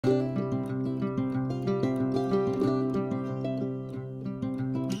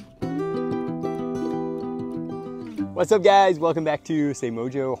What's up, guys? Welcome back to Say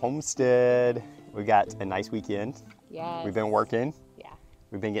Mojo Homestead. We got a nice weekend. Yes. We've been working. Yeah.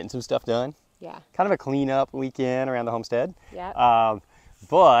 We've been getting some stuff done. Yeah. Kind of a cleanup weekend around the homestead. Yeah.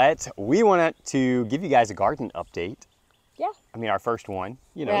 But we wanted to give you guys a garden update. Yeah. I mean, our first one.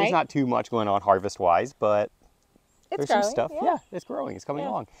 You know, Right. there's not too much going on harvest-wise, but It's there's growing. some stuff. Yeah. It's growing. It's coming Yeah.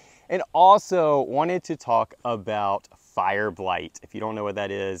 along. And also wanted to talk about Fire Blight. If you don't know what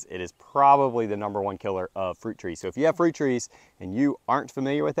that is, it is probably the #1 killer of fruit trees. So if you have fruit trees and you aren't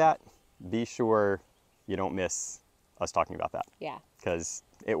familiar with that, be sure you don't miss us talking about that. Yeah. Because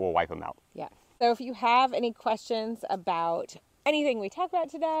it will wipe them out. Yeah. So if you have any questions about anything we talked about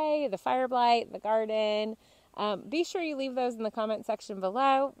today, the fire blight, the garden, be sure you leave those in the comment section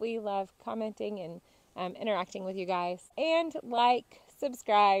below. We love commenting and interacting with you guys. And like,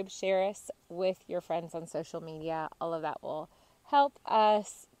 subscribe, share us with your friends on social media. All of that will help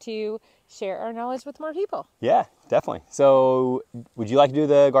us to share our knowledge with more people. Yeah, definitely. So would you like to do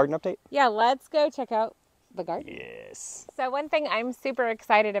the garden update? Yeah, let's go check out the garden. Yes. So one thing I'm super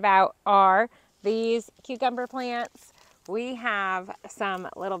excited about are these cucumber plants. We have some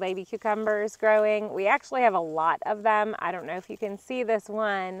little baby cucumbers growing. We actually have a lot of them. I don't know if you can see this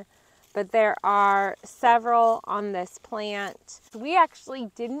one, but there are several on this plant. We actually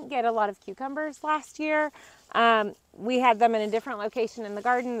didn't get a lot of cucumbers last year. We had them in a different location in the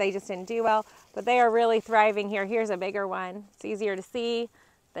garden. They just didn't do well, but they are really thriving here. Here's a bigger one. It's easier to see.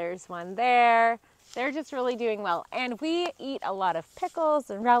 There's one there. They're just really doing well. And we eat a lot of pickles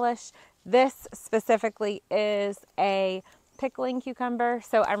and relish. This specifically is a pickling cucumber,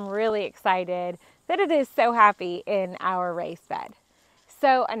 so I'm really excited that it is so happy in our raised bed.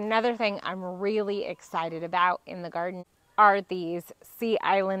 So another thing I'm really excited about in the garden are these Sea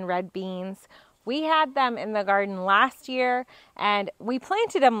Island red beans. We had them in the garden last year and we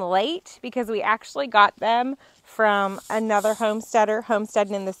planted them late because we actually got them from another homesteader,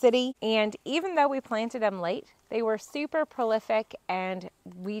 homesteading in the city. And even though we planted them late, they were super prolific and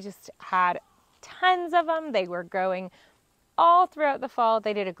we just had tons of them. They were growing all throughout the fall.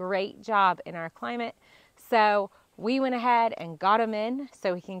 They did a great job in our climate. So we went ahead and got them in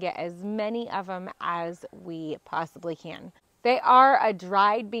so we can get as many of them as we possibly can. They are a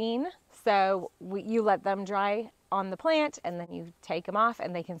dried bean, so you let them dry on the plant and then you take them off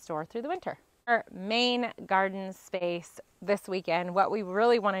and they can store through the winter. Our main garden space this weekend, what we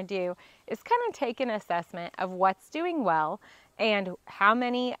really want to do is kind of take an assessment of what's doing well and how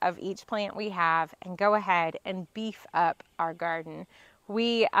many of each plant we have and go ahead and beef up our garden.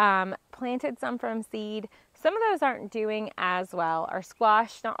 We planted some from seed. Some of those aren't doing as well. Our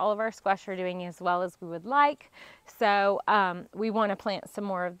squash, not all of our squash are doing as well as we would like. So we want to plant some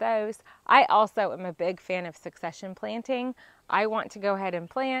more of those. I also am a big fan of succession planting. I want to go ahead and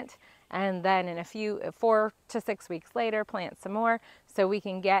plant and then in 4 to 6 weeks later, plant some more so we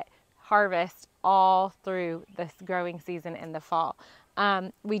can get harvest all through this growing season in the fall.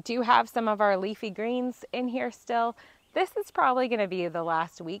 We do have some of our leafy greens in here still. This is probably going to be the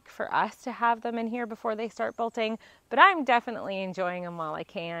last week for us to have them in here before they start bolting, but I'm definitely enjoying them while I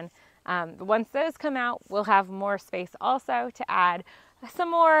can. Once those come out, we'll have more space also to add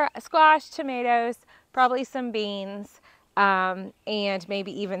some more squash, tomatoes, probably some beans, and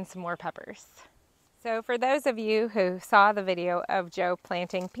maybe even some more peppers. So for those of you who saw the video of Joe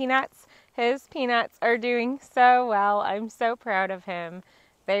planting peanuts, his peanuts are doing so well. I'm so proud of him.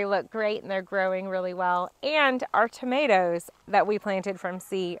 They look great and they're growing really well. And our tomatoes that we planted from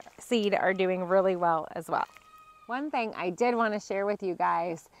seed are doing really well as well. One thing I did want to share with you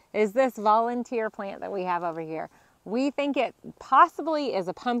guys is this volunteer plant that we have over here. We think it possibly is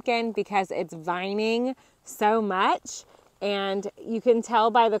a pumpkin because it's vining so much. And you can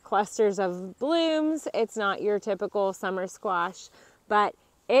tell by the clusters of blooms, it's not your typical summer squash, but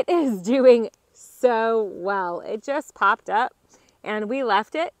it is doing so well. It just popped up. And we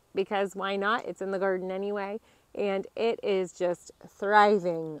left it because why not? It's in the garden anyway. And it is just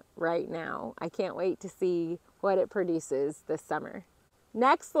thriving right now. I can't wait to see what it produces this summer.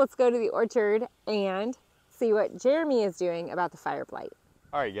 Next, let's go to the orchard and see what Jeremy is doing about the fire blight.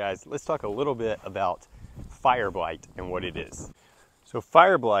 All right, guys, let's talk a little bit about fire blight and what it is. So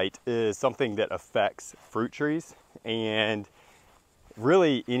fire blight is something that affects fruit trees and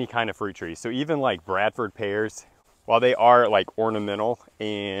really any kind of fruit trees. So even like Bradford pears, while they are like ornamental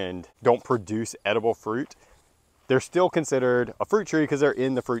and don't produce edible fruit, they're still considered a fruit tree because they're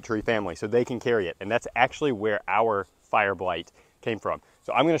in the fruit tree family, so they can carry it. And that's actually where our fire blight came from.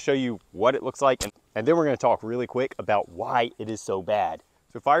 So I'm going to show you what it looks like, and then we're going to talk really quick about why it is so bad.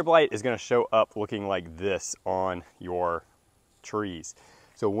 So fire blight is going to show up looking like this on your trees.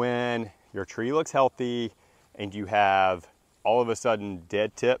 So when your tree looks healthy, and you have all of a sudden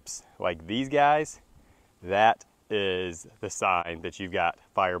dead tips like these guys, that is the sign that you've got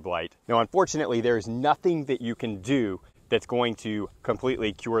fire blight. Now, unfortunately, there's nothing that you can do that's going to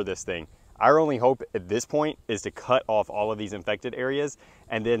completely cure this thing. Our only hope at this point is to cut off all of these infected areas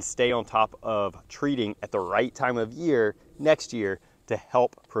and then stay on top of treating at the right time of year next year to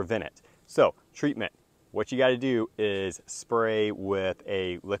help prevent it. So, treatment. What you got to do is spray with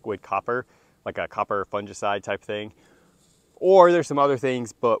a liquid copper, like a copper fungicide type thing. Or there's some other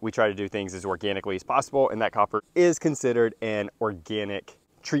things, but we try to do things as organically as possible, and that copper is considered an organic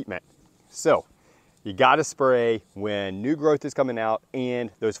treatment. So you gotta spray when new growth is coming out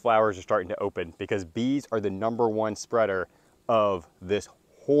and those flowers are starting to open, because bees are the #1 spreader of this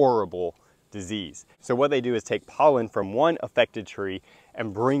horrible disease. So what they do is take pollen from one affected tree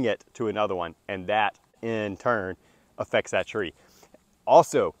and bring it to another one, and that in turn affects that tree.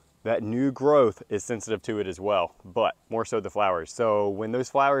 Also, that new growth is sensitive to it as well, but more so the flowers. So when those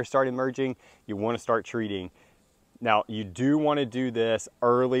flowers start emerging, you want to start treating. Now, you do want to do this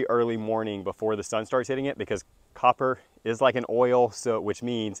early morning before the sun starts hitting it, because copper is like an oil, so which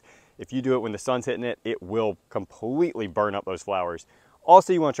means if you do it when the sun's hitting it, it will completely burn up those flowers.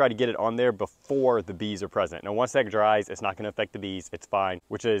 Also, you want to try to get it on there before the bees are present. Now, once that dries, it's not going to affect the bees. It's fine,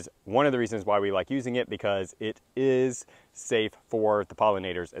 which is one of the reasons why we like using it, because it is safe for the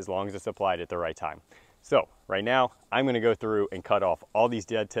pollinators as long as it's applied at the right time. So right now, I'm going to go through and cut off all these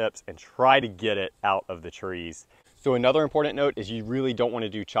dead tips and try to get it out of the trees. So another important note is you really don't want to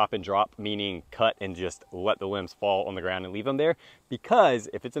do chop and drop, meaning cut and just let the limbs fall on the ground and leave them there, because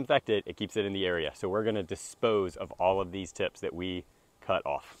if it's infected, it keeps it in the area. So we're going to dispose of all of these tips that we cut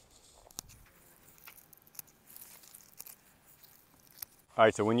off. All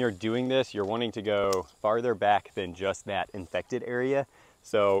right, so when you're doing this, you're wanting to go farther back than just that infected area.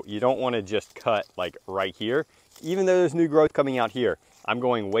 So you don't want to just cut like right here. Even though there's new growth coming out here, I'm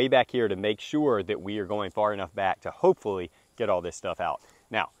going way back here to make sure that we are going far enough back to hopefully get all this stuff out.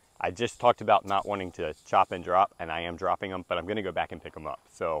 Now, I just talked about not wanting to chop and drop, and I am dropping them, but I'm going to go back and pick them up.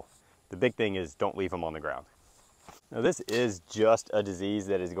 So the big thing is don't leave them on the ground. Now, this is just a disease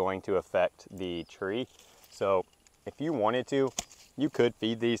that is going to affect the tree. So if you wanted to, you could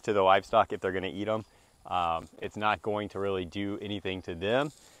feed these to the livestock if they're going to eat them. It's not going to really do anything to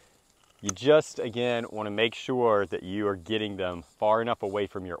them. You just, again, want to make sure that you are getting them far enough away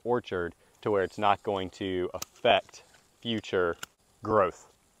from your orchard to where it's not going to affect future growth.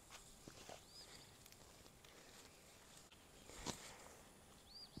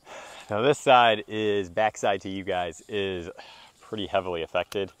 Now this side is, backside to you guys, is pretty heavily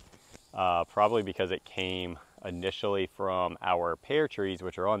affected, probably because it came initially from our pear trees,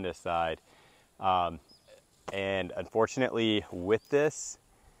 which are on this side. And unfortunately with this,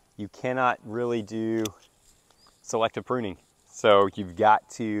 you cannot really do selective pruning. So you've got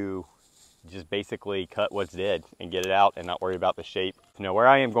to just basically cut what's dead and get it out and not worry about the shape. Now where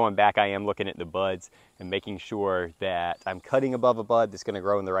I am going back, I am looking at the buds and making sure that I'm cutting above a bud that's going to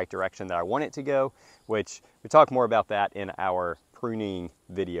grow in the right direction that I want it to go, which we talk more about that in our pruning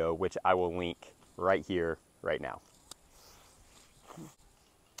video, which I will link right here, right now.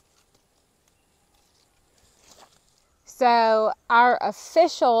 So our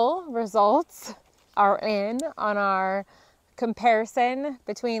official results are in on our comparison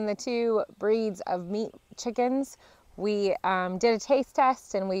between the two breeds of meat chickens. We did a taste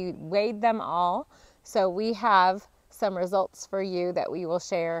test and we weighed them all. So we have some results for you that we will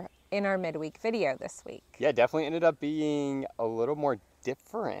share in our midweek video this week. Yeah, definitely ended up being a little more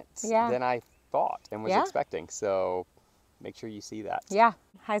different than I thought and was expecting. So make sure you see that. Yeah.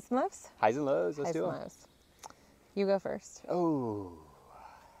 Highs and lows? Highs and lows. Let's do them. You go first. Oh,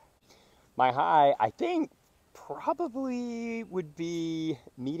 my high, I think, probably would be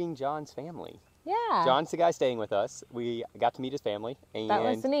meeting John's family. Yeah. John's the guy staying with us. We got to meet his family, and that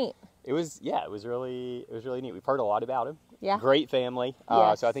was neat. It was really neat. We've heard a lot about him. Yeah. Great family.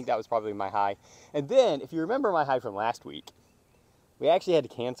 Yes. So I think that was probably my high. And then, if you remember my high from last week, we actually had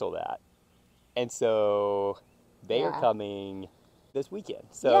to cancel that, and so they are coming this weekend.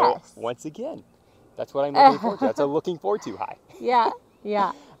 So once again, that's what I'm looking forward to. That's a looking forward to high. Yeah.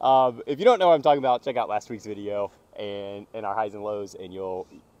 Yeah. If you don't know what I'm talking about, check out last week's video and our highs and lows, and you'll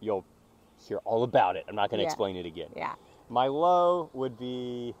hear all about it. I'm not going to explain it again. Yeah. My low would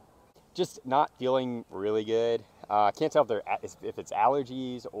be just not feeling really good. I can't tell if it's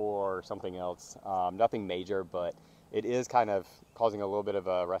allergies or something else. Nothing major, but it is kind of causing a little bit of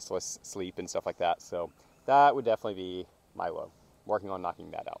a restless sleep and stuff like that. So that would definitely be my low. Working on knocking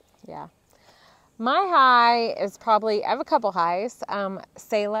that out. Yeah. My high is probably, I have a couple highs.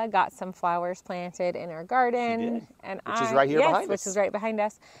 Selah got some flowers planted in our garden. Which is right here behind us. Which is right behind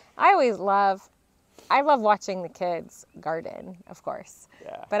us. I love watching the kids garden, of course.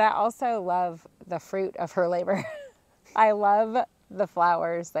 Yeah. But I also love the fruit of her labor. I love the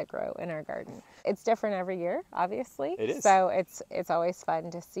flowers that grow in our garden. It's different every year, obviously. It is. So it's always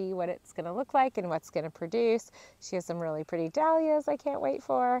fun to see what it's going to look like and what's going to produce. She has some really pretty dahlias I can't wait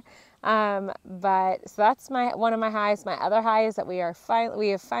for. But so that's one of my highs. My other high is that we have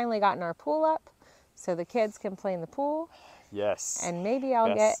finally gotten our pool up so the kids can play in the pool. Yes. And maybe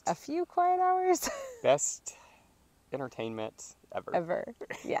I'll get a few quiet hours. Best entertainment ever. Ever.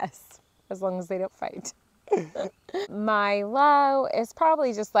 Yes. As long as they don't fight. My low is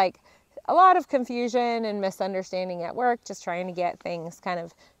probably just like a lot of confusion and misunderstanding at work, just trying to get things kind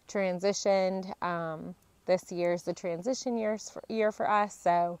of transitioned. This year's the transition year for us,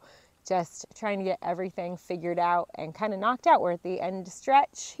 so just trying to get everything figured out and kind of knocked out. We're at the end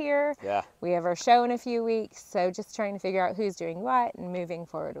stretch here. Yeah. We have our show in a few weeks, so just trying to figure out who's doing what and moving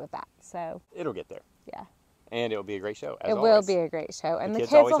forward with that. So it'll get there. Yeah. And it'll be a great show. It will be a great show, and the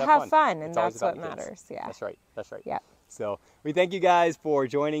kids will have fun, and that's what matters. Yeah. That's right. That's right. Yeah. So we thank you guys for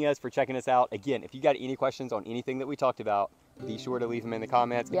joining us, for checking us out. Again, if you got any questions on anything that we talked about, be sure to leave them in the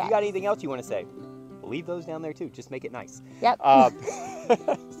comments. If you got anything else you want to say, leave those down there too. Just make it nice. Yep.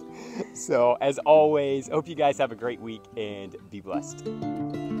 So as always, hope you guys have a great week and be blessed.